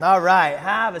All right,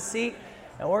 have a seat,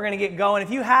 and we're going to get going.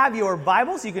 If you have your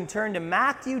Bibles, you can turn to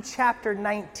Matthew chapter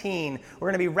 19. We're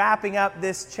going to be wrapping up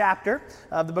this chapter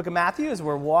of the book of Matthew as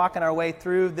we're walking our way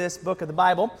through this book of the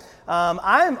Bible.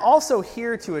 I'm also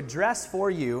here to address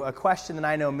for you a question that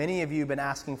I know many of you have been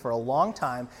asking for a long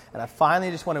time, and I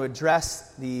finally just want to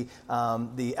address the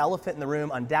elephant in the room,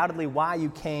 undoubtedly why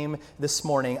you came this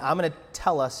morning. I'm going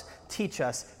to teach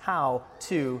us how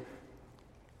to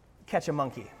catch a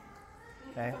monkey.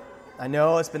 Okay. I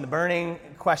know it's been the burning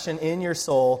question in your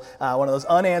soul, one of those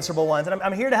unanswerable ones, and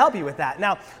I'm here to help you with that.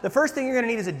 Now, the first thing you're going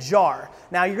to need is a jar.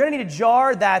 Now, you're going to need a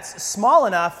jar that's small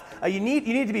enough. You need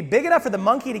it to be big enough for the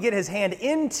monkey to get his hand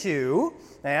into.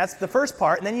 Now, that's the first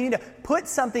part, and then you need to put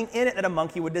something in it that a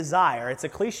monkey would desire. It's a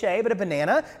cliche, but a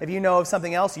banana. If you know of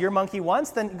something else your monkey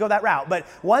wants, then go that route. But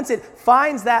once it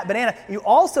finds that banana, you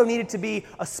also need it to be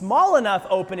a small enough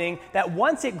opening that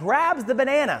once it grabs the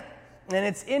banana, and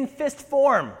it's in fist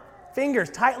form, fingers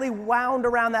tightly wound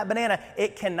around that banana,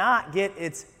 it cannot get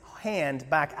its hand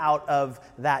back out of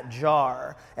that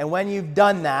jar. And when you've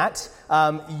done that,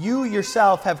 you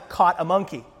yourself have caught a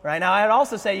monkey. Right now, I'd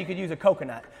also say you could use a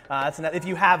coconut. If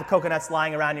you have coconuts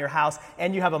lying around your house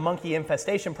and you have a monkey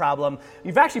infestation problem,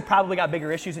 you've actually probably got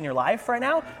bigger issues in your life right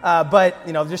now. But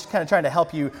just kind of trying to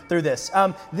help you through this.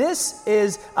 This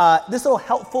little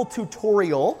helpful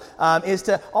tutorial is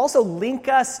to also link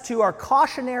us to our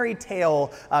cautionary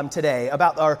tale today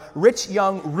about our rich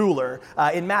young ruler.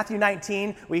 In Matthew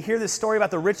 19, we hear this story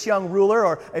about the rich young ruler,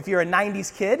 or if you're a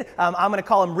 90s kid, I'm going to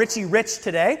call him Richie Rich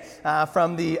today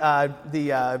from the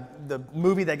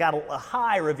movie that got a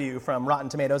high review from Rotten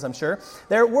Tomatoes, I'm sure.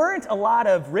 There weren't a lot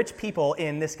of rich people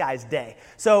in this guy's day.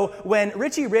 So when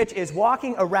Richie Rich is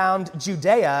walking around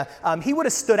Judea, he would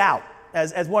have stood out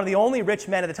as one of the only rich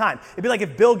men at the time. It'd be like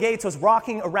if Bill Gates was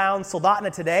walking around Soldotna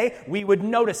today, we would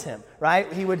notice him, right?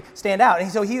 He would stand out.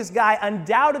 And so this guy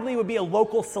undoubtedly would be a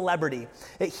local celebrity.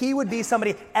 He would be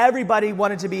somebody everybody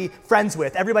wanted to be friends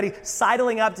with, everybody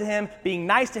sidling up to him, being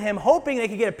nice to him, hoping they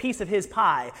could get a piece of his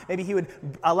pie. Maybe he would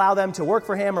allow them to work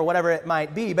for him or whatever it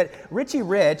might be. But Richie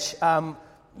Rich,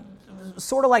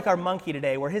 sort of like our monkey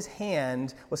today, where his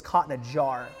hand was caught in a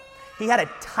jar. He had a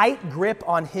tight grip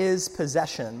on his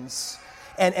possessions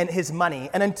and his money.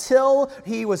 And until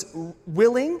he was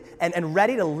willing and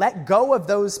ready to let go of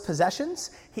those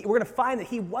possessions, we're going to find that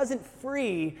he wasn't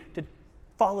free to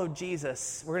follow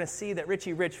Jesus. We're going to see that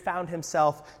Richie Rich found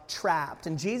himself trapped.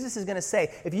 And Jesus is going to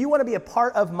say, if you want to be a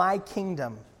part of my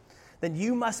kingdom, then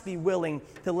you must be willing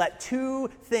to let two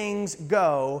things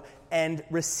go and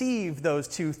receive those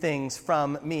two things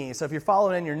from me. So if you're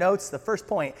following in your notes, the first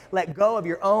point, let go of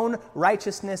your own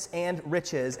righteousness and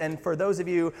riches. And for those of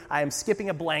you, I am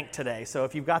skipping a blank today. So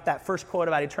if you've got that first quote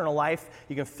about eternal life,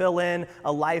 you can fill in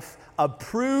a life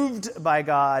approved by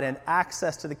God and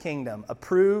access to the kingdom.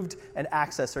 Approved and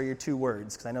access are your two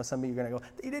words, because I know some of you are going to go,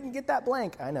 you didn't get that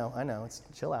blank. I know.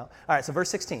 Chill out. All right, so verse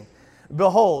 16.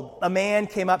 Behold, a man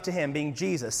came up to him, being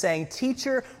Jesus, saying,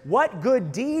 Teacher, what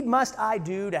good deed must I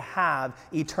do to have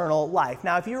eternal life?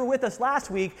 Now, if you were with us last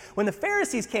week, when the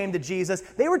Pharisees came to Jesus,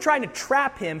 they were trying to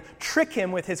trap him, trick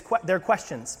him with their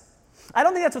questions. I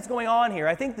don't think that's what's going on here.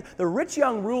 I think the rich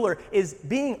young ruler is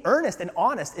being earnest and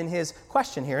honest in his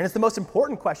question here, and it's the most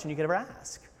important question you could ever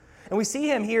ask. And we see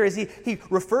him here as he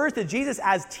refers to Jesus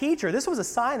as teacher. This was a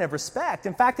sign of respect.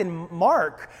 In fact, in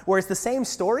Mark, where it's the same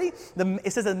story,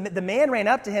 it says that the man ran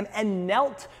up to him and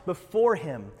knelt before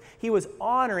him. He was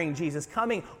honoring Jesus,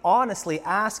 coming honestly,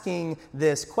 asking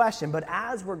this question. But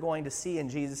as we're going to see in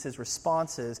Jesus'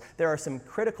 responses, there are some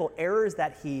critical errors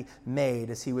that he made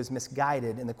as he was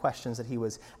misguided in the questions that he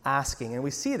was asking. And we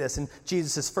see this in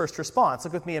Jesus' first response.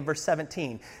 Look with me in verse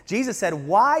 17. Jesus said,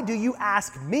 Why do you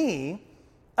ask me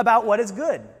about what is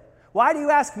good? Why do you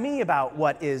ask me about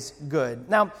what is good?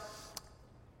 Now,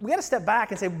 we got to step back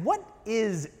and say, what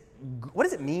does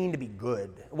it mean to be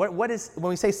good? What is, when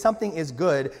we say something is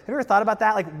good, have you ever thought about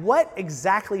that? Like, what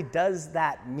exactly does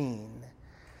that mean?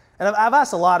 And I've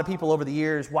asked a lot of people over the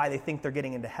years why they think they're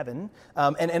getting into heaven.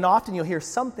 And often you'll hear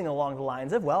something along the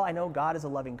lines of, well, I know God is a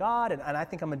loving God, and I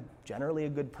think I'm generally a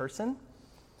good person.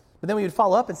 But then we would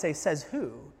follow up and say, says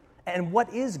who? And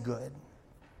what is good?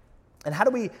 And how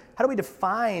do we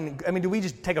define, do we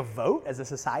just take a vote as a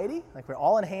society? Like we're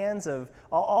all in hands of,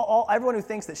 everyone who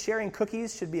thinks that sharing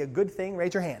cookies should be a good thing,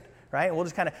 raise your hand, right? And we'll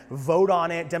just kind of vote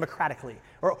on it democratically.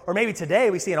 Or maybe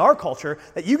today we see in our culture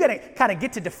that you kind of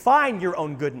get to define your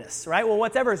own goodness, right? Well,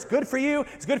 whatever is good for you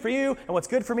is good for you, and what's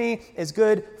good for me is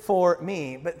good for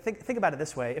me. But think about it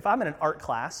this way. If I'm in an art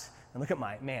class And look at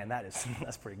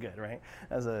that's pretty good, right?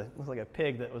 Looks like a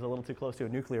pig that was a little too close to a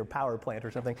nuclear power plant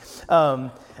or something.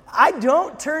 I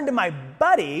don't turn to my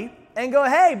buddy and go,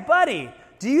 hey, buddy,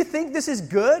 do you think this is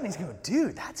good? And he's going,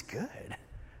 dude, that's good,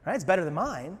 right? It's better than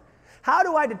mine. How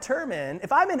do I determine,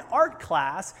 if I'm in art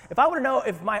class, if I want to know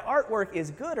if my artwork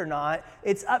is good or not,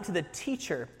 it's up to the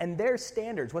teacher and their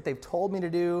standards, what they've told me to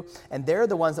do, and they're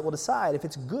the ones that will decide if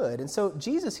it's good. And so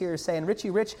Jesus here is saying,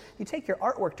 Richie Rich, you take your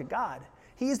artwork to God.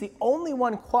 He is the only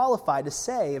one qualified to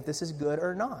say if this is good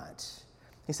or not.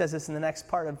 He says this in the next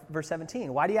part of verse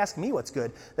 17. Why do you ask me what's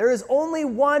good? There is only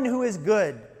one who is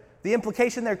good. The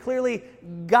implication there clearly,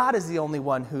 God is the only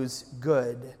one who's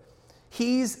good.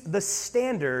 He's the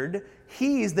standard.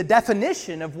 He's the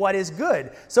definition of what is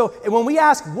good. So when we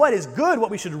ask what is good, what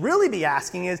we should really be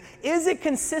asking is it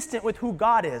consistent with who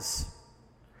God is?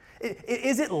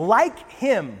 Is it like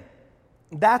Him?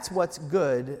 That's what's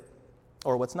good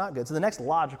or what's not good. So the next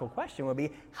logical question would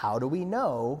be, how do we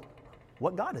know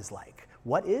what God is like?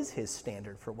 What is His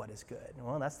standard for what is good?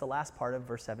 Well, that's the last part of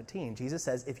verse 17. Jesus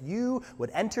says, if you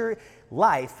would enter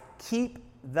life, keep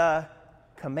the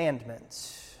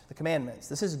commandments. The commandments.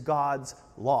 This is God's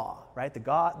law, right?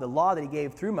 The law that He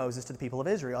gave through Moses to the people of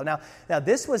Israel. Now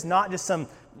this was not just some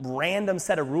random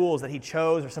set of rules that He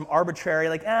chose or some arbitrary,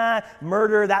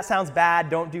 murder, that sounds bad,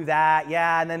 don't do that.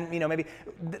 Yeah, and then, maybe.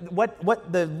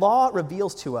 What the law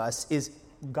reveals to us is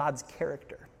God's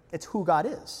character. It's who God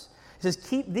is. It says,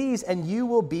 keep these and you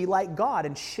will be like God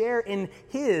and share in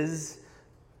His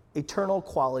eternal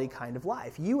quality kind of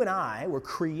life. You and I were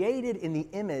created in the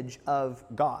image of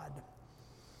God.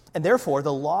 And therefore,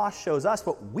 the law shows us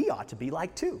what we ought to be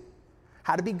like too.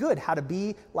 How to be good, how to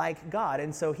be like God.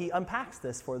 And so He unpacks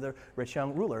this for the rich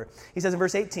young ruler. He says in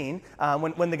verse 18,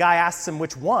 when the guy asks him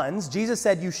which ones, Jesus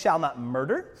said, you shall not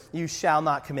murder, you shall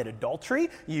not commit adultery,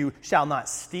 you shall not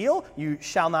steal, you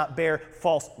shall not bear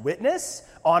false witness,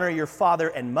 honor your father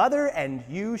and mother, and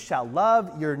you shall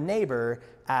love your neighbor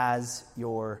as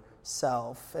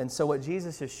yourself. And so what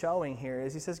Jesus is showing here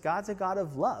is He says God's a God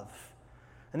of love.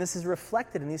 And this is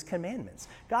reflected in these commandments.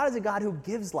 God is a God who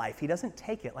gives life. He doesn't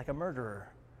take it like a murderer.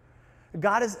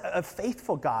 God is a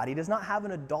faithful God. He does not have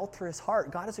an adulterous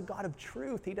heart. God is a God of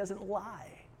truth. He doesn't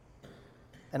lie.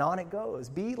 And on it goes.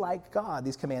 Be like God.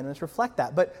 These commandments reflect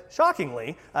that. But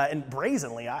shockingly and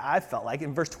brazenly, I felt like,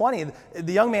 in verse 20,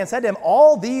 the young man said to him,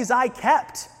 all these I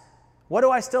kept. What do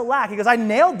I still lack? He goes, I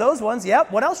nailed those ones.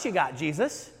 Yep. What else you got,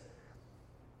 Jesus?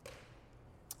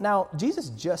 Now,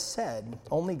 Jesus just said,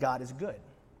 only God is good.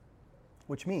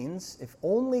 Which means, if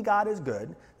only God is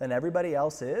good, then everybody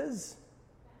else is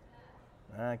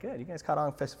good. You guys caught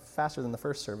on faster than the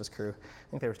first service crew. I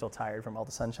think they were still tired from all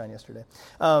the sunshine yesterday.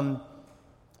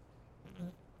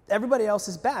 Everybody else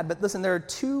is bad. But listen, there are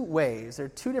two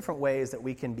different ways that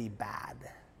we can be bad.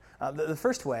 The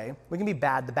first way, we can be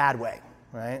bad the bad way,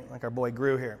 right? Like our boy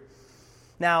Gru here.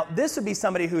 Now, this would be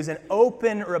somebody who's in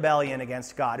open rebellion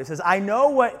against God, who says, I know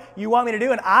what you want me to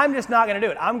do, and I'm just not going to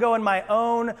do it. I'm going my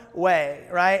own way,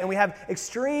 right? And we have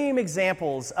extreme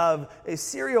examples of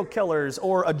serial killers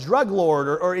or a drug lord,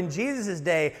 or in Jesus'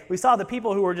 day, we saw the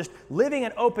people who were just living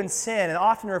in open sin and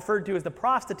often referred to as the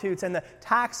prostitutes and the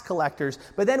tax collectors.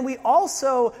 But then we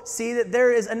also see that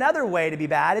there is another way to be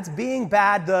bad. It's being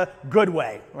bad the good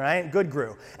way, right? Good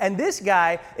Gru. And this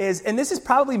guy is, and this is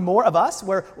probably more of us,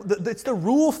 where it's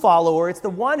the rule follower. It's the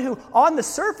one who, on the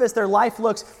surface, their life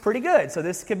looks pretty good. So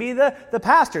this could be the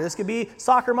pastor. This could be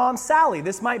soccer mom Sally.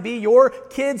 This might be your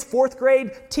kid's fourth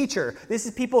grade teacher. This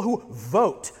is people who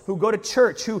vote, who go to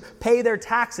church, who pay their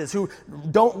taxes, who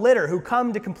don't litter, who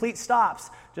come to complete stops,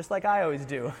 just like I always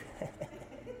do.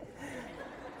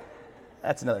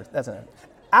 That's another.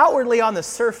 Outwardly, on the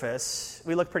surface,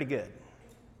 we look pretty good.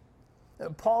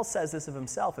 Paul says this of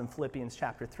himself in Philippians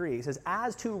chapter 3. He says,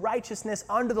 as to righteousness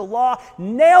under the law,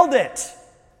 nailed it.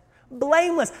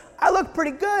 Blameless. I look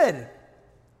pretty good.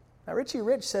 Now, Richie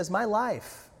Rich says, my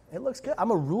life, it looks good. I'm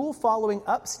a rule-following,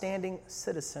 upstanding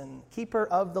citizen, keeper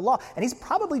of the law. And he's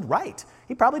probably right.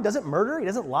 He probably doesn't murder. He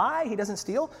doesn't lie. He doesn't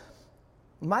steal.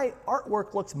 My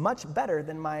artwork looks much better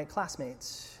than my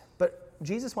classmates. But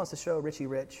Jesus wants to show Richie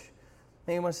Rich,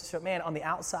 and he wants to show, man, on the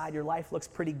outside, your life looks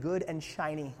pretty good and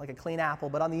shiny, like a clean apple,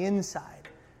 but on the inside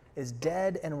is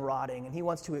dead and rotting. And he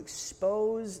wants to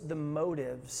expose the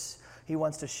motives. He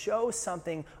wants to show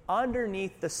something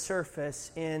underneath the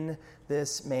surface in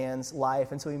this man's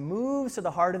life. And so he moves to the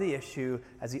heart of the issue,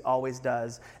 as he always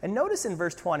does. And notice in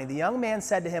verse 20, the young man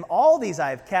said to him, all these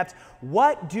I have kept.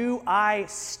 What do I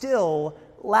still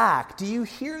lack. Do you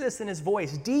hear this in his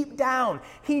voice? Deep down,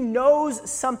 he knows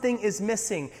something is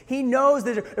missing. He knows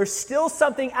that there's still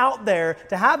something out there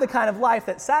to have the kind of life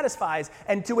that satisfies.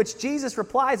 And to which Jesus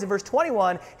replies in verse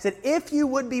 21, he said, if you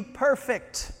would be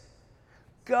perfect,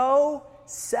 go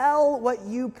sell what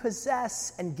you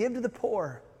possess and give to the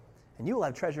poor, and you will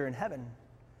have treasure in heaven.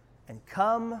 And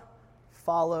come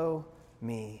follow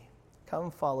me. Come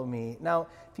follow me. Now,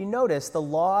 if you notice, the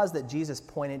laws that Jesus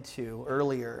pointed to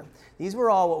earlier, these were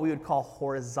all what we would call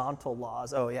horizontal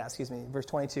laws. Verse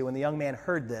 22, when the young man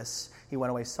heard this, he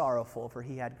went away sorrowful, for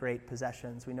he had great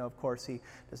possessions. We know, of course, he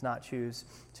does not choose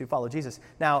to follow Jesus.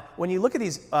 Now, when you look at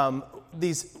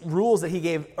these rules that he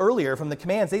gave earlier from the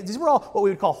commands, these were all what we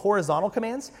would call horizontal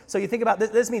commands. So you think about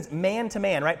this means man to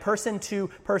man, right? Person to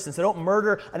person. So don't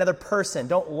murder another person.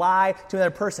 Don't lie to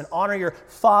another person. Honor your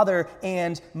father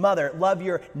and mother. Love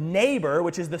your neighbor,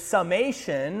 which is the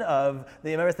summation of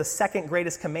remember, it's the second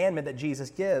greatest commandment that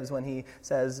Jesus gives when he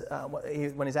says,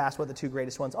 when he's asked what the two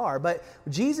greatest ones are. But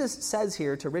Jesus says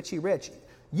here to Richie Rich,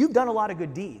 you've done a lot of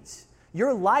good deeds.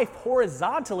 Your life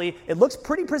horizontally, it looks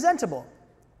pretty presentable.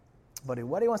 But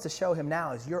what he wants to show him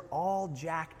now is you're all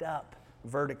jacked up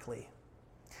vertically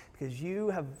because you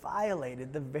have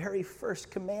violated the very first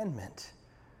commandment,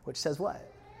 which says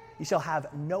what? You shall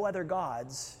have no other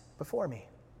gods before me.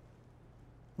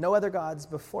 No other gods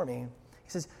before me. He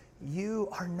says, you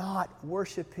are not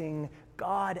worshiping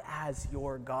God as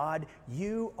your God.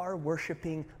 You are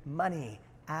worshiping money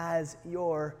as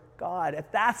your God.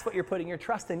 If that's what you're putting your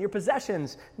trust in, your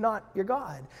possessions, not your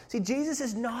God. See, Jesus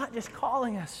is not just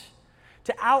calling us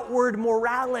to outward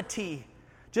morality,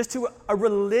 just to a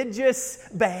religious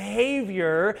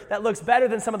behavior that looks better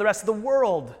than some of the rest of the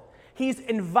world. He's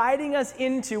inviting us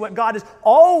into what God has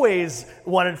always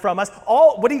wanted from us,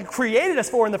 what he created us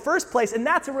for in the first place, and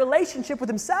that's a relationship with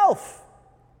himself.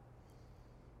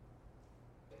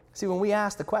 See, when we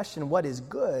ask the question, what is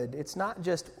good, it's not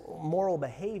just moral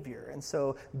behavior. And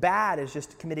so bad is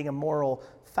just committing a moral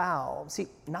foul. See,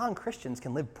 non-Christians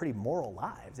can live pretty moral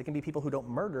lives. They can be people who don't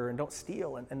murder and don't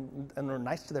steal and are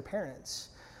nice to their parents.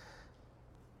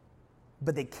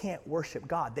 But they can't worship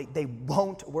God. They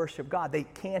won't worship God. They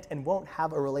can't and won't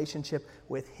have a relationship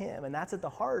with him. And that's at the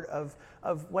heart of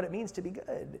what it means to be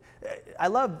good. I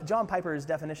love John Piper's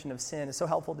definition of sin. It's so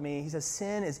helpful to me. He says,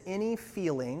 sin is any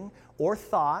feeling or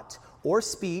thought or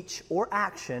speech or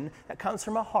action that comes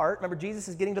from a heart. Remember, Jesus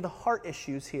is getting to the heart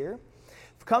issues here.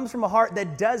 It comes from a heart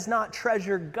that does not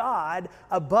treasure God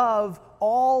above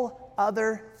all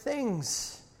other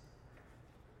things.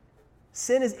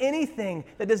 Sin is anything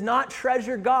that does not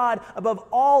treasure God above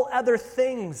all other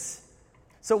things.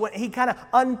 So when he kind of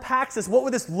unpacks this, what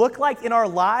would this look like in our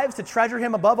lives to treasure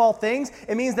him above all things?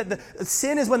 It means that the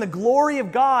sin is when the glory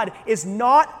of God is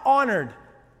not honored.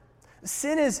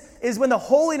 Sin is when the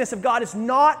holiness of God is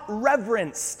not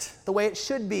reverenced the way it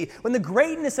should be, when the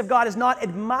greatness of God is not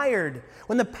admired,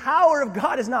 when the power of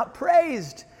God is not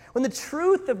praised, when the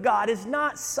truth of God is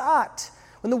not sought,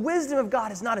 when the wisdom of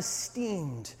God is not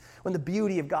esteemed, when the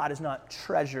beauty of God is not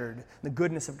treasured, the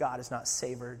goodness of God is not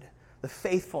savored, the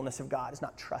faithfulness of God is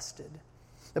not trusted,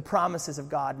 the promises of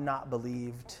God not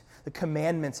believed, the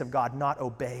commandments of God not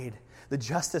obeyed, the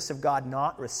justice of God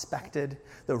not respected,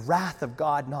 the wrath of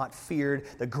God not feared,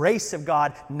 the grace of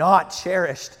God not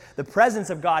cherished, the presence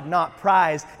of God not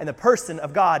prized, and the person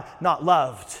of God not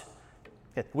loved.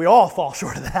 We all fall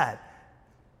short of that.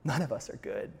 None of us are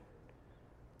good.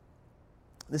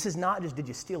 This is not just, did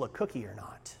you steal a cookie or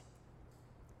not?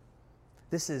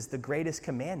 This is the greatest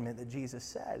commandment that Jesus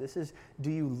said. This is, do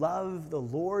you love the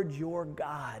Lord your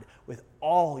God with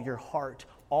all your heart,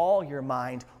 all your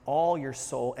mind, all your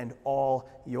soul, and all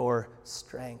your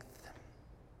strength? And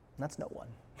that's no one.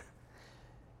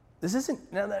 This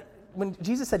isn't, now that when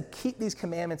Jesus said, keep these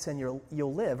commandments and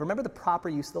you'll live, remember the proper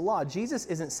use of the law. Jesus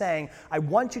isn't saying, I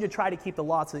want you to try to keep the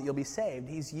law so that you'll be saved.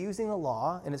 He's using the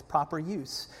law in its proper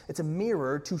use. It's a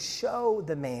mirror to show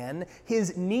the man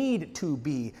his need to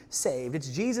be saved. It's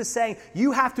Jesus saying,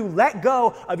 you have to let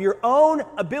go of your own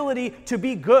ability to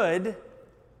be good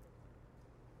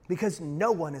because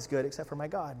no one is good except for my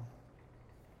God.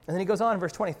 And then he goes on in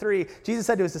verse 23, Jesus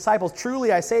said to his disciples,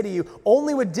 truly I say to you,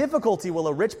 only with difficulty will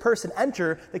a rich person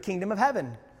enter the kingdom of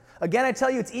heaven. Again, I tell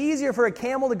you, it's easier for a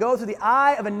camel to go through the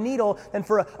eye of a needle than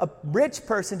for a rich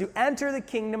person to enter the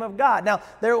kingdom of God. Now,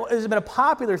 there's been a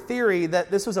popular theory that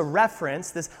this was a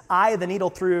reference, this eye of the needle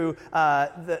through,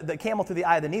 the camel through the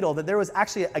eye of the needle, that there was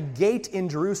actually a gate in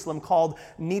Jerusalem called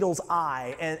Needle's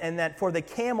Eye, and that for the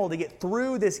camel to get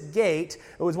through this gate,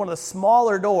 it was one of the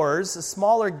smaller doors, the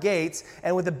smaller gates,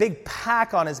 and with a big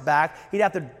pack on his back, he'd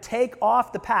have to take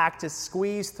off the pack to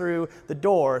squeeze through the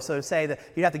door. So to say that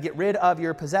you'd have to get rid of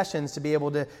your possessions to be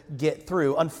able to get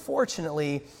through.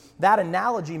 Unfortunately, that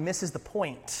analogy misses the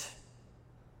point.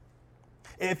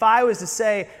 If I was to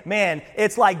say, man,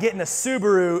 it's like getting a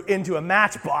Subaru into a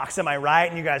Matchbox, am I right?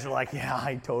 And you guys are like, yeah,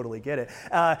 I totally get it.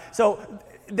 But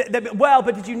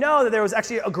did you know that there was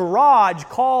actually a garage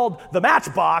called the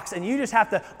Matchbox, and you just have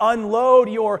to unload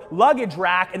your luggage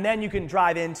rack, and then you can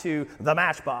drive into the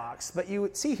Matchbox? But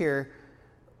you see here,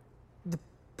 the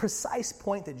precise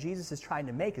point that Jesus is trying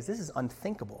to make is this is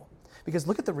unthinkable. Because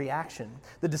look at the reaction.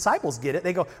 The disciples get it.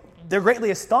 They're greatly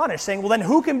astonished, saying, well, then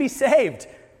who can be saved?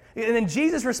 And then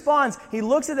Jesus responds. He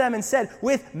looks at them and said,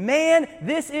 with man,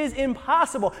 this is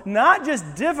impossible. Not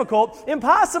just difficult,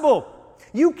 impossible.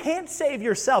 You can't save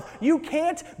yourself. You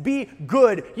can't be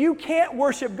good. You can't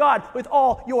worship God with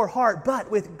all your heart. But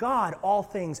with God, all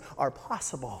things are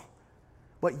possible.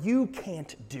 What you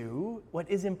can't do, what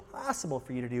is impossible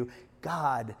for you to do,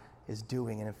 God is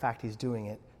doing. And in fact, he's doing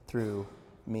it through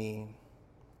me.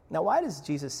 Now, why does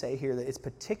Jesus say here that it's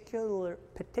particularly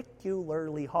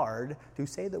hard to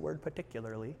say the word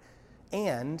particularly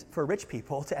and for rich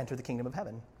people to enter the kingdom of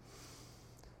heaven?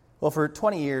 Well, for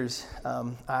 20 years,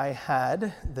 I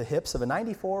had the hips of a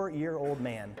 94-year-old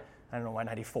man. I don't know why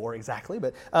 94 exactly,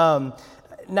 but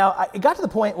now it got to the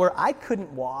point where I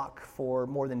couldn't walk for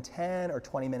more than 10 or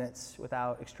 20 minutes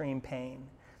without extreme pain.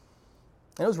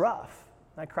 And it was rough.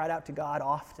 I cried out to God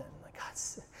often, like, God,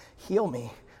 heal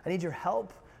me. I need your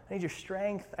help. I need your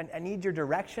strength. I need your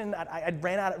direction. I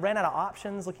ran out of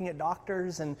options looking at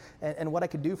doctors and what I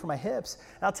could do for my hips.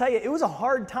 And I'll tell you, it was a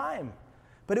hard time.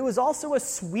 But it was also a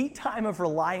sweet time of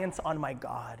reliance on my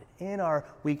God. In our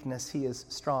weakness, he is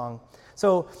strong.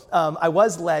 So I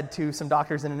was led to some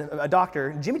doctors, and a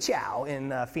doctor, Jimmy Chow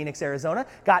in Phoenix, Arizona,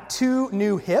 got 2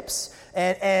 new hips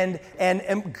and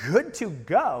am good to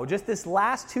go. Just this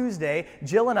last Tuesday,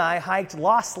 Jill and I hiked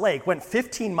Lost Lake, went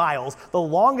 15 miles, the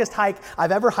longest hike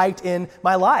I've ever hiked in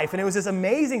my life. And it was this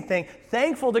amazing thing.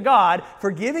 Thankful to God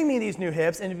for giving me these new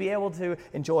hips and to be able to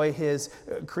enjoy his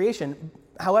creation.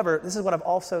 However, this is what I've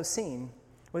also seen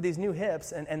with these new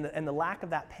hips and the lack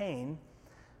of that pain.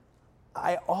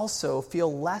 I also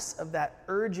feel less of that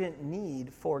urgent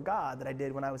need for God that I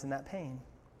did when I was in that pain.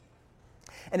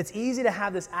 And it's easy to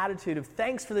have this attitude of,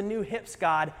 thanks for the new hips,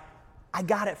 God. I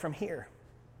got it from here.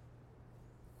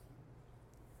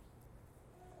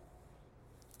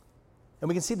 And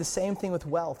we can see the same thing with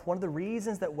wealth. One of the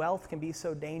reasons that wealth can be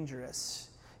so dangerous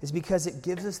is because it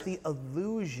gives us the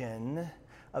illusion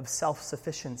of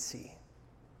self-sufficiency.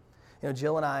 You know,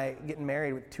 Jill and I getting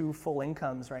married with 2 full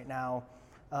incomes right now,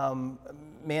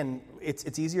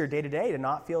 it's easier day to day to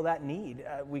not feel that need.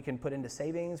 We can put into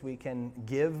savings, we can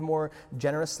give more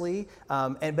generously,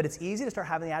 but it's easy to start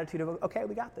having the attitude of, okay,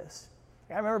 we got this.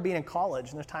 I remember being in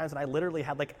college, and there's times when I literally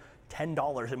had like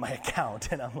 $10 in my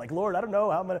account, and I'm like, Lord, I don't know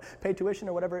how I'm going to pay tuition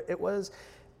or whatever it was.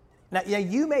 Now, yeah,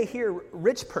 you may hear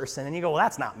rich person, and you go, well,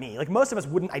 that's not me. Like, most of us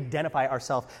wouldn't identify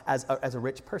ourselves as a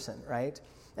rich person, right?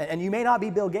 And you may not be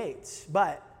Bill Gates,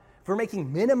 but if we're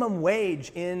making minimum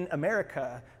wage in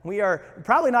America, we are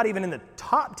probably not even in the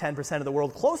top 10% of the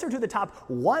world, closer to the top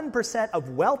 1% of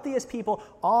wealthiest people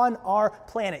on our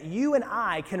planet. You and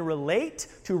I can relate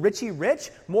to Richie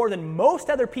Rich more than most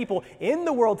other people in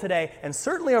the world today, and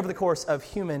certainly over the course of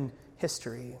human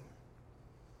history.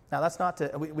 Now, that's not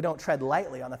to, we don't tread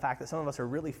lightly on the fact that some of us are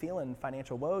really feeling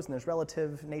financial woes, and there's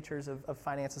relative natures of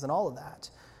finances and all of that.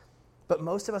 But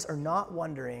most of us are not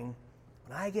wondering,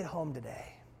 when I get home today,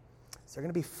 is there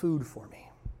going to be food for me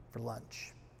for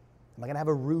lunch? Am I going to have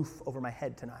a roof over my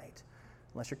head tonight?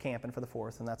 Unless you're camping for the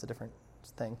 4th, and that's a different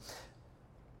thing.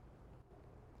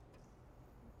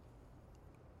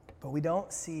 But we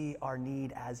don't see our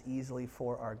need as easily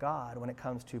for our God when it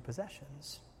comes to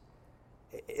possessions.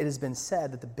 It has been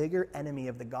said that the bigger enemy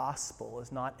of the gospel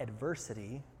is not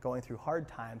adversity, going through hard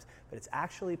times, but it's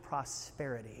actually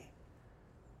prosperity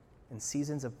in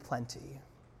seasons of plenty.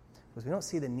 Because we don't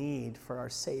see the need for our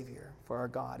Savior, for our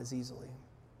God, as easily.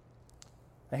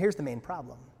 Now here's the main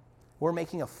problem. We're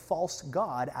making a false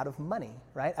God out of money,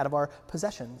 right? Out of our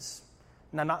possessions.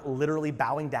 Now, not literally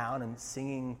bowing down and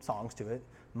singing songs to it,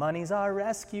 Money's our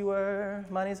rescuer,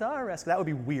 money's our rescuer. That would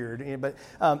be weird. But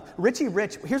Richie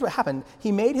Rich, here's what happened.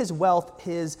 He made his wealth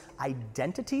his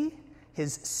identity,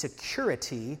 his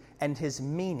security, and his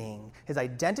meaning. His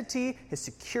identity, his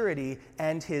security,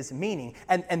 and his meaning.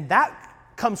 And that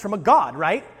comes from a God,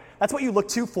 right? That's what you look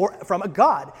to from a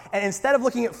God. And instead of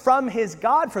looking at from his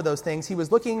God for those things, he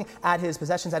was looking at his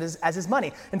possessions as his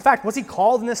money. In fact, what's he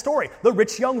called in this story? The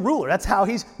rich young ruler. That's how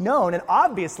he's known. And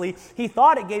obviously, he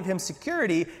thought it gave him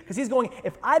security because he's going,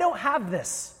 if I don't have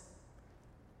this,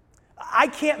 I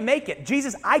can't make it.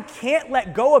 Jesus, I can't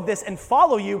let go of this and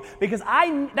follow you because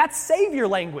that's Savior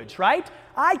language, right?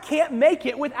 I can't make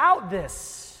it without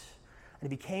this.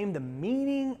 And it became the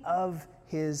meaning of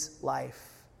his life.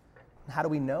 How do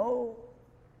we know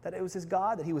that it was his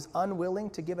God, that he was unwilling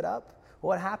to give it up? Well,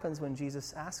 what happens when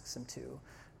Jesus asks him to?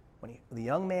 When the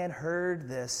young man heard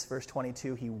this, verse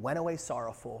 22, he went away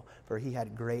sorrowful, for he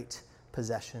had great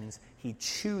possessions. He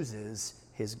chooses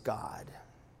his God.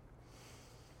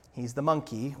 He's the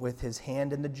monkey with his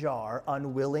hand in the jar,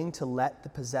 unwilling to let the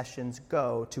possessions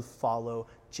go to follow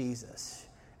Jesus.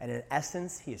 And in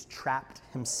essence, he has trapped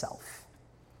himself.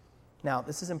 Now,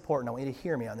 this is important. I want you to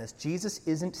hear me on this. Jesus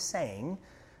isn't saying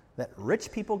that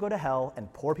rich people go to hell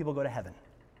and poor people go to heaven.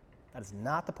 That is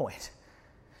not the point.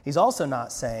 He's also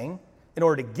not saying, in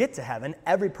order to get to heaven,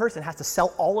 every person has to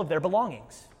sell all of their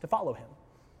belongings to follow him.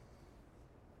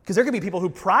 Because there could be people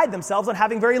who pride themselves on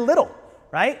having very little,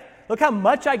 right? Look how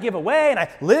much I give away, and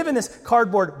I live in this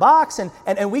cardboard box,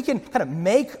 and we can kind of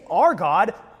make our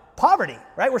God poverty,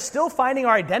 right? We're still finding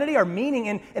our identity, our meaning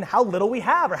in how little we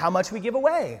have or how much we give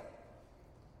away.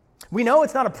 We know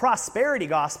it's not a prosperity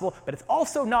gospel, but it's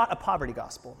also not a poverty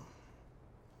gospel.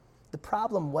 The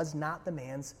problem was not the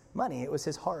man's money. It was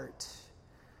his heart.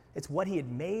 It's what he had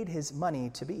made his money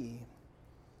to be.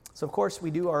 So, of course,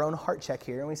 we do our own heart check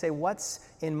here, and we say, what's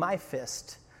in my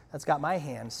fist that's got my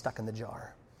hand stuck in the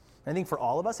jar? And I think for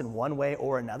all of us, in one way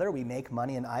or another, we make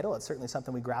money an idol. It's certainly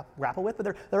something we grapple with, but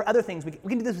there are other things. We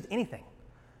can do this with anything,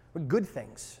 with good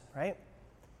things, right?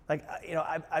 Like,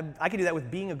 I could do that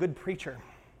with being a good preacher.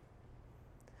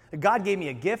 God gave me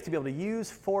a gift to be able to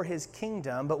use for his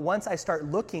kingdom, but once I start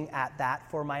looking at that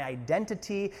for my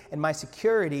identity and my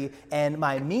security and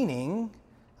my meaning,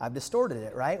 I've distorted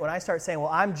it, right? When I start saying, well,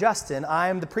 I'm Justin,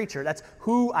 I'm the preacher, that's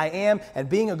who I am, and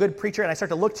being a good preacher, and I start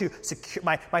to look to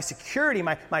my security,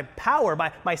 my power,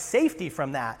 my safety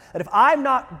from that. That if I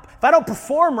don't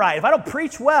perform right, if I don't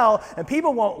preach well, and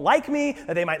people won't like me,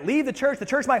 that they might leave the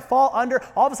church might fall under,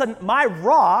 all of a sudden my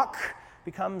rock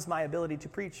becomes my ability to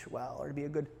preach well or to be a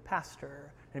good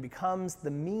pastor, and it becomes the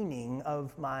meaning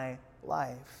of my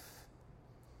life.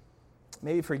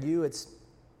 Maybe for you, it's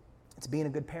being a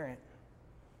good parent,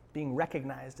 being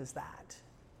recognized as that,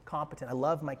 competent. I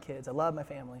love my kids. I love my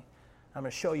family. I'm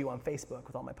going to show you on Facebook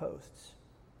with all my posts.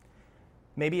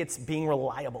 Maybe it's being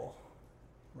reliable,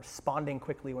 responding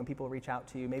quickly when people reach out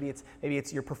to you. Maybe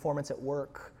it's your performance at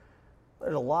work.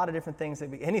 There's a lot of different things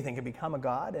that anything can become a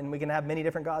god, and we can have many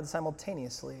different gods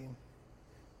simultaneously.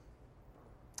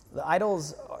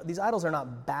 These idols are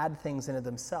not bad things in and of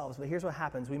themselves, but here's what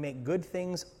happens. We make good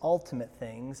things ultimate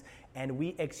things, and we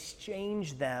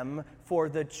exchange them for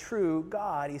the true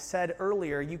God. He said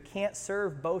earlier, you can't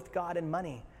serve both God and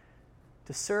money.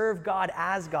 To serve God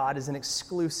as God is an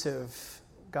exclusive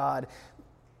God.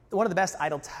 One of the best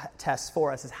idol tests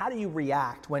for us is how do you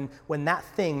react when that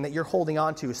thing that you're holding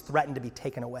on to is threatened to be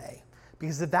taken away?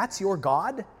 Because if that's your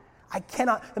God, I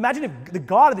cannot imagine if the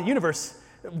God of the universe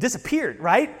disappeared,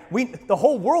 right? The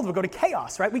whole world would go to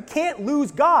chaos, right? We can't lose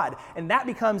God. And that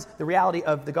becomes the reality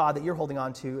of the God that you're holding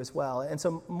on to as well. And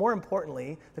so more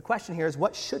importantly, the question here is,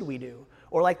 what should we do?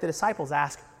 Or like the disciples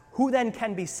ask, who then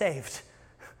can be saved?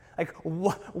 Like,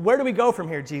 where do we go from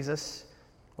here, Jesus?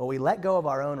 Well, we let go of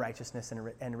our own righteousness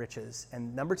and riches.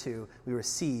 And number two, we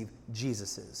receive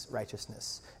Jesus'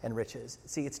 righteousness and riches.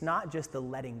 See, it's not just the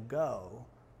letting go.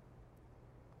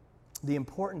 The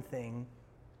important thing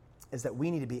is that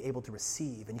we need to be able to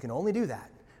receive. And you can only do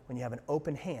that when you have an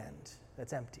open hand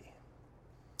that's empty.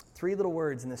 3 little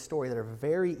words in this story that are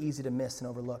very easy to miss and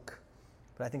overlook.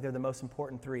 But I think they're the most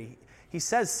important 3. He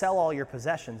says, sell all your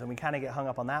possessions. And we kind of get hung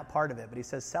up on that part of it. But he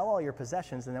says, sell all your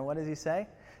possessions. And then what does he say?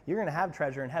 You're going to have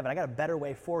treasure in heaven. I got a better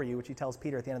way for you, which he tells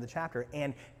Peter at the end of the chapter.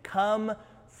 And come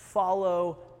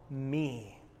follow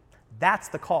me. That's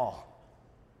the call.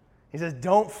 He says,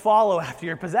 don't follow after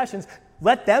your possessions.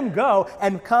 Let them go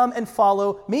and come and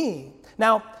follow me.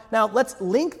 Now let's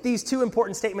link these 2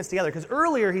 important statements together, because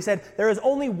earlier he said, there is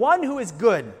only one who is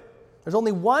good. There's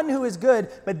only one who is good.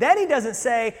 But then he doesn't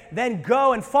say, then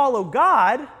go and follow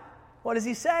God. What does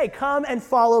he say? Come and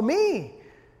follow me.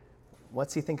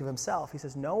 what's he think of himself? He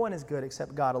says, no one is good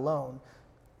except God alone.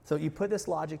 So you put this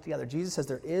logic together. Jesus says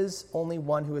there is only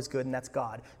one who is good, and that's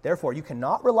God. Therefore, you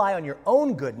cannot rely on your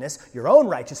own goodness, your own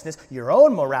righteousness, your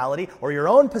own morality, or your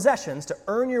own possessions to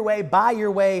earn your way, buy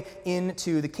your way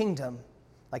into the kingdom.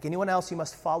 Like anyone else, you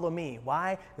must follow me.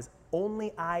 Why? Because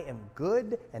only I am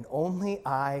good, and only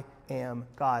I am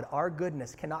God. Our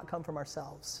goodness cannot come from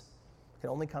ourselves. It can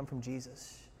only come from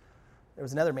Jesus. There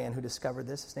was another man who discovered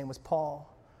this. His name was Paul.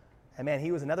 And man,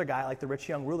 he was another guy like the rich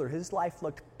young ruler. His life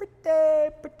looked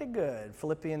pretty good.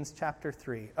 Philippians chapter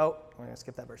 3. Oh, I'm going to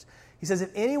skip that verse. He says, if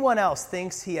anyone else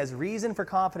thinks he has reason for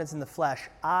confidence in the flesh,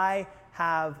 I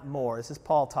have more. This is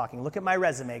Paul talking. Look at my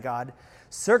resume, God.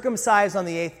 Circumcised on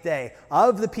the 8th day,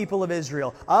 of the people of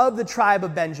Israel, of the tribe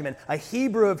of Benjamin, a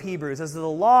Hebrew of Hebrews, as to the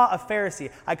law of Pharisee.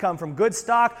 I come from good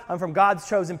stock, I'm from God's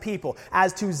chosen people.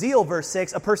 As to zeal, verse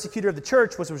 6, a persecutor of the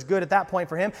church, which was good at that point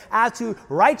for him. As to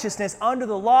righteousness under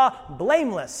the law,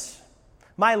 blameless.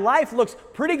 My life looks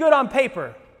pretty good on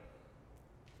paper.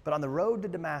 But on the road to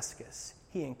Damascus,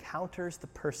 he encounters the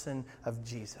person of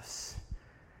Jesus.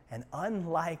 And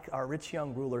unlike our rich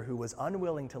young ruler who was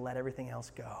unwilling to let everything else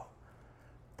go,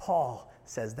 Paul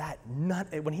says that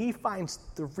when he finds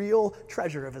the real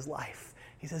treasure of his life,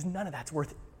 he says none of that's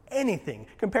worth anything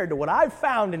compared to what I've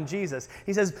found in Jesus.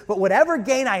 He says, but whatever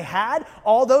gain I had,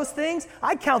 all those things,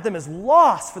 I count them as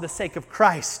loss for the sake of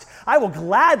Christ. I will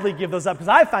gladly give those up because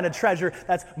I found a treasure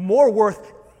that's more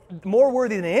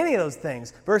worthy than any of those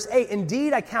things. Verse 8,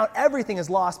 indeed I count everything as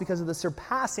lost because of the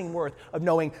surpassing worth of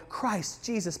knowing Christ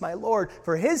Jesus my Lord.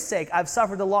 For his sake I've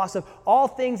suffered the loss of all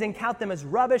things and count them as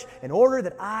rubbish in order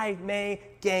that I may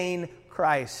gain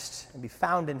Christ and be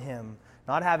found in him,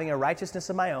 not having a righteousness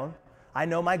of my own. I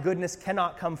know my goodness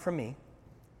cannot come from me.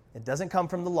 It doesn't come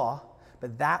from the law,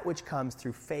 but that which comes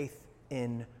through faith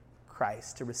in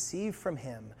Christ, to receive from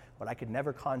him what I could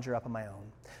never conjure up on my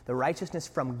own. The righteousness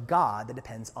from God that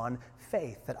depends on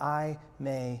faith, that I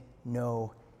may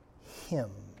know him.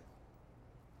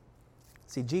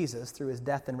 See, Jesus, through his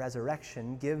death and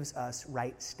resurrection, gives us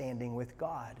right standing with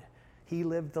God. He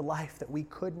lived the life that we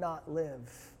could not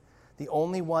live, the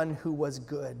only one who was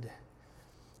good.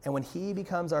 And when he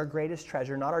becomes our greatest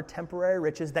treasure, not our temporary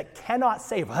riches that cannot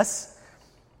save us,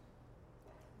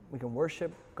 we can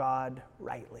worship God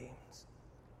rightly.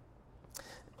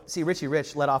 See, Richie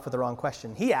Rich led off with the wrong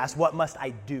question. He asked, what must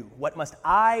I do? What must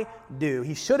I do?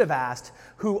 He should have asked,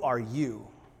 who are you?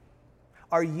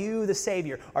 Are you the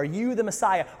Savior? Are you the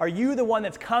Messiah? Are you the one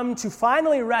that's come to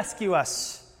finally rescue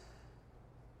us?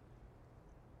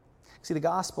 See, the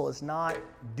gospel is not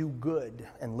do good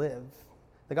and live.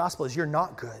 The gospel is you're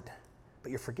not good,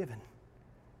 but you're forgiven.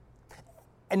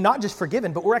 And not just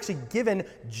forgiven, but we're actually given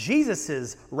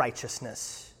Jesus'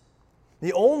 righteousness.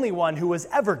 The only one who was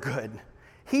ever good.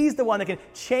 He's the one that can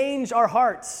change our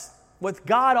hearts. With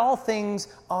God, all things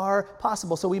are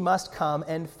possible, so we must come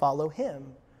and follow him.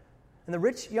 And the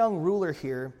rich young ruler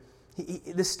here,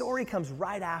 the story comes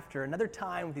right after another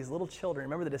time with these little children.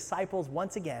 Remember, the disciples,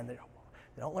 once again, they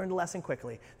don't learn the lesson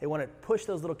quickly. They want to push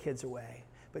those little kids away.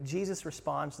 But Jesus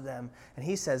responds to them, and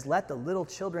he says, let the little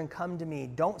children come to me.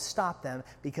 Don't stop them,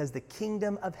 because the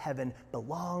kingdom of heaven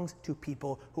belongs to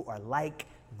people who are like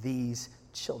these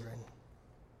children.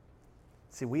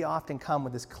 See, we often come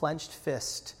with this clenched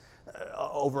fist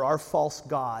over our false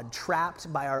God,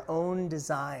 trapped by our own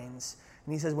designs.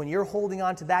 And he says, when you're holding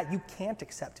on to that, you can't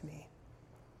accept me.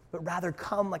 But rather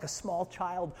come like a small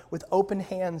child with open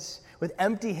hands, with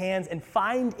empty hands, and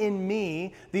find in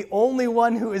me, the only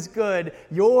one who is good,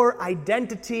 your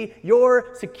identity,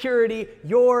 your security,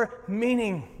 your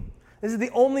meaning. This is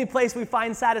the only place we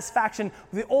find satisfaction,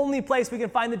 the only place we can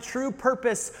find the true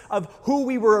purpose of who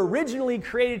we were originally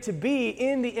created to be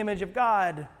in the image of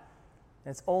God. And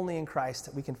it's only in Christ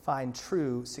that we can find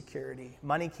true security.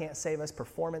 Money can't save us,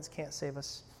 performance can't save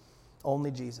us, only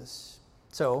Jesus.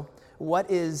 So, what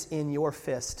is in your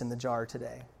fist in the jar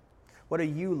today? What are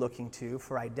you looking to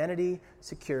for identity,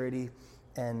 security,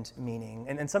 and meaning?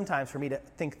 And sometimes for me to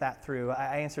think that through,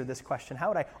 I answer this question. How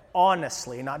would I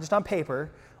honestly, not just on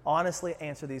paper, honestly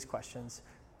answer these questions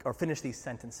or finish these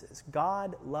sentences?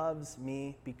 God loves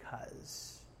me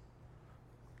because.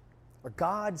 Or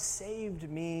God saved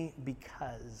me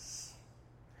because.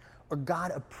 Or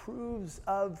God approves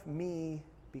of me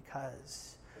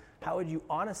because. How would you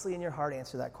honestly in your heart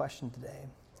answer that question today?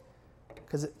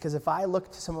 Because if I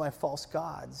look to some of my false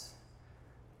gods,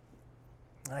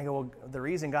 and I go, well, the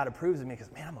reason God approves of me is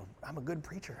because, man, I'm a good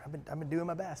preacher. I've been doing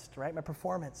my best, right? My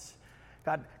performance.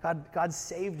 God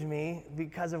saved me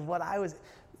because of what I was.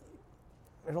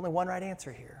 There's only one right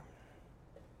answer here.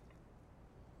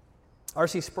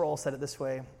 R.C. Sproul said it this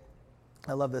way.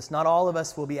 I love this. Not all of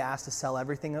us will be asked to sell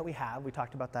everything that we have. We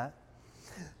talked about that.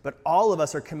 But all of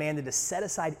us are commanded to set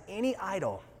aside any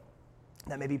idol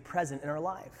that may be present in our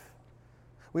life.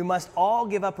 We must all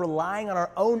give up relying on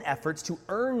our own efforts to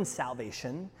earn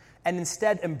salvation and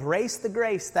instead embrace the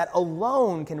grace that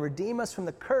alone can redeem us from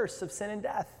the curse of sin and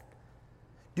death.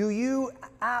 Do you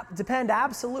depend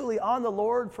absolutely on the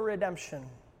Lord for redemption?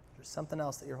 There's something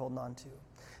else that you're holding on to.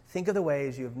 Think of the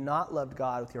ways you have not loved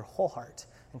God with your whole heart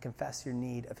and confess your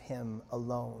need of Him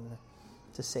alone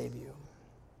to save you.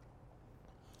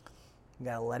 We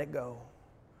got to let it go,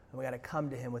 and we got to come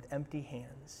to Him with empty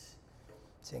hands,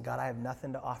 saying, God, I have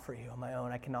nothing to offer you on my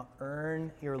own. I cannot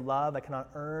earn your love. I cannot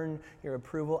earn your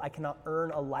approval. I cannot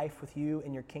earn a life with you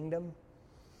in your kingdom.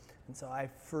 And so I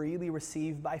freely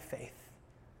receive by faith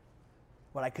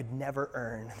what I could never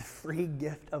earn, the free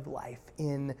gift of life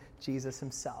in Jesus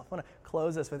Himself. I want to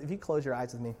close this with, if you close your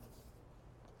eyes with me.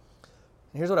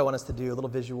 And here's what I want us to do, a little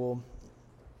visual.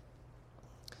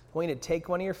 I want you to take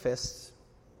one of your fists,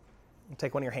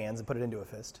 take one of your hands and put it into a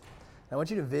fist. And I want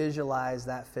you to visualize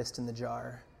that fist in the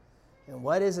jar. And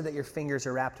what is it that your fingers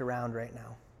are wrapped around right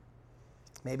now?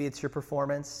 Maybe it's your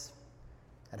performance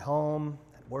at home,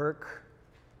 at work,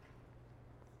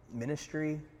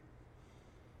 ministry.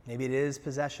 Maybe it is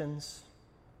possessions,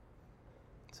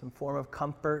 some form of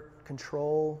comfort,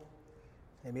 control.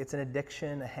 Maybe it's an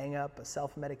addiction, a hang-up, a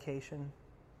self-medication.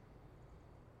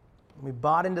 We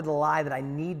bought into the lie that I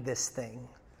need this thing,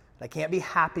 that I can't be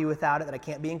happy without it, that I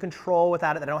can't be in control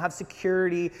without it, that I don't have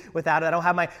security without it, I don't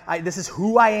have this is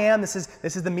who I am, this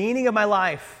is the meaning of my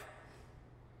life.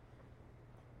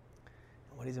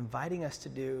 And what He's inviting us to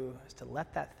do is to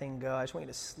let that thing go. I just want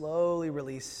you to slowly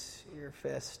release your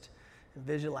fist and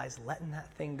visualize letting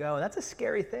that thing go. And that's a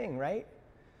scary thing, right?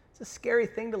 It's a scary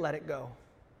thing to let it go.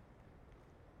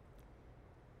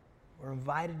 We're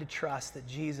invited to trust that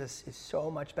Jesus is so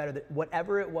much better, that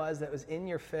whatever it was that was in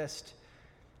your fist,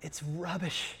 it's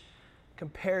rubbish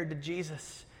compared to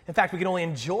Jesus. In fact, we can only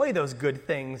enjoy those good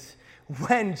things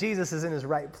when Jesus is in His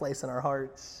right place in our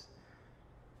hearts.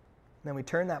 And then we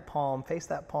turn that palm, face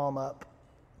that palm up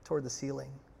toward the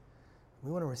ceiling.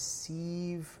 We want to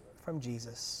receive from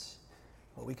Jesus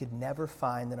what we could never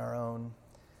find in our own.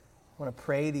 I want to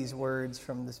pray these words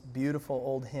from this beautiful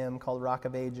old hymn called Rock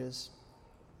of Ages.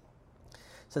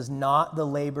 It says, not the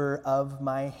labor of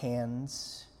my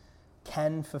hands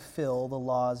can fulfill the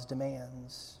law's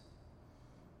demands.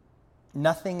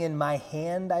 Nothing in my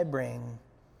hand I bring,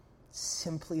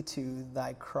 simply to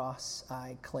thy cross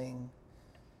I cling.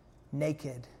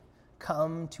 Naked,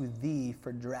 come to thee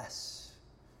for dress.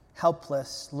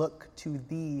 Helpless, look to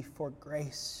thee for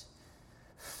grace.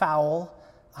 Foul,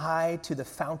 I to the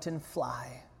fountain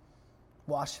fly.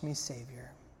 Wash me,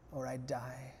 Savior, or I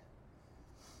die.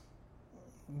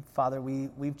 Father,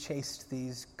 we've chased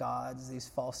these gods, these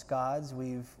false gods.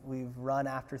 We've run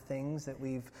after things that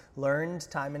we've learned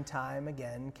time and time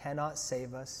again cannot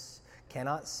save us,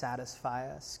 cannot satisfy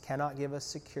us, cannot give us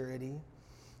security.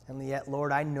 And yet,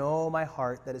 Lord, I know my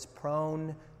heart that is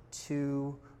prone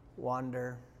to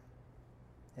wander.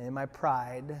 And in my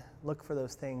pride, look for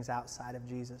those things outside of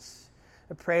Jesus.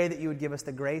 I pray that you would give us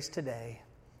the grace today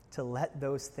to let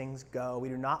those things go. We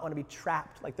do not want to be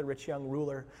trapped like the rich young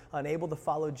ruler, unable to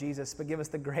follow Jesus, but give us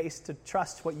the grace to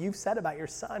trust what you've said about your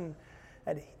Son,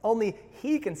 that only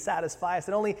He can satisfy us,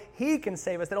 that only He can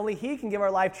save us, that only He can give our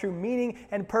life true meaning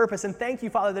and purpose. And thank you,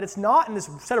 Father, that it's not in this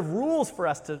set of rules for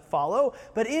us to follow,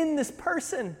 but in this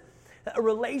person, a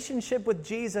relationship with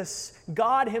Jesus,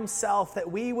 God Himself, that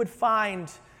we would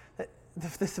find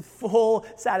this full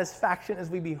satisfaction as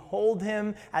we behold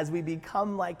Him, as we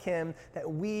become like Him, that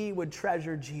we would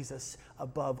treasure Jesus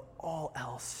above all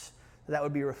else, that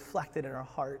would be reflected in our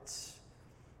hearts.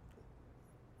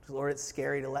 Lord, it's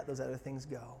scary to let those other things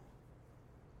go.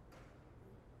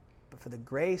 But for the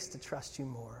grace to trust you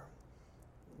more,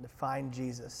 and to find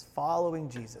Jesus, following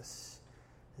Jesus,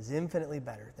 is infinitely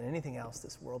better than anything else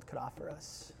this world could offer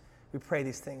us. We pray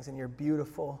these things in your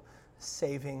beautiful,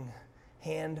 saving,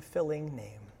 hand-filling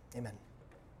name. Amen.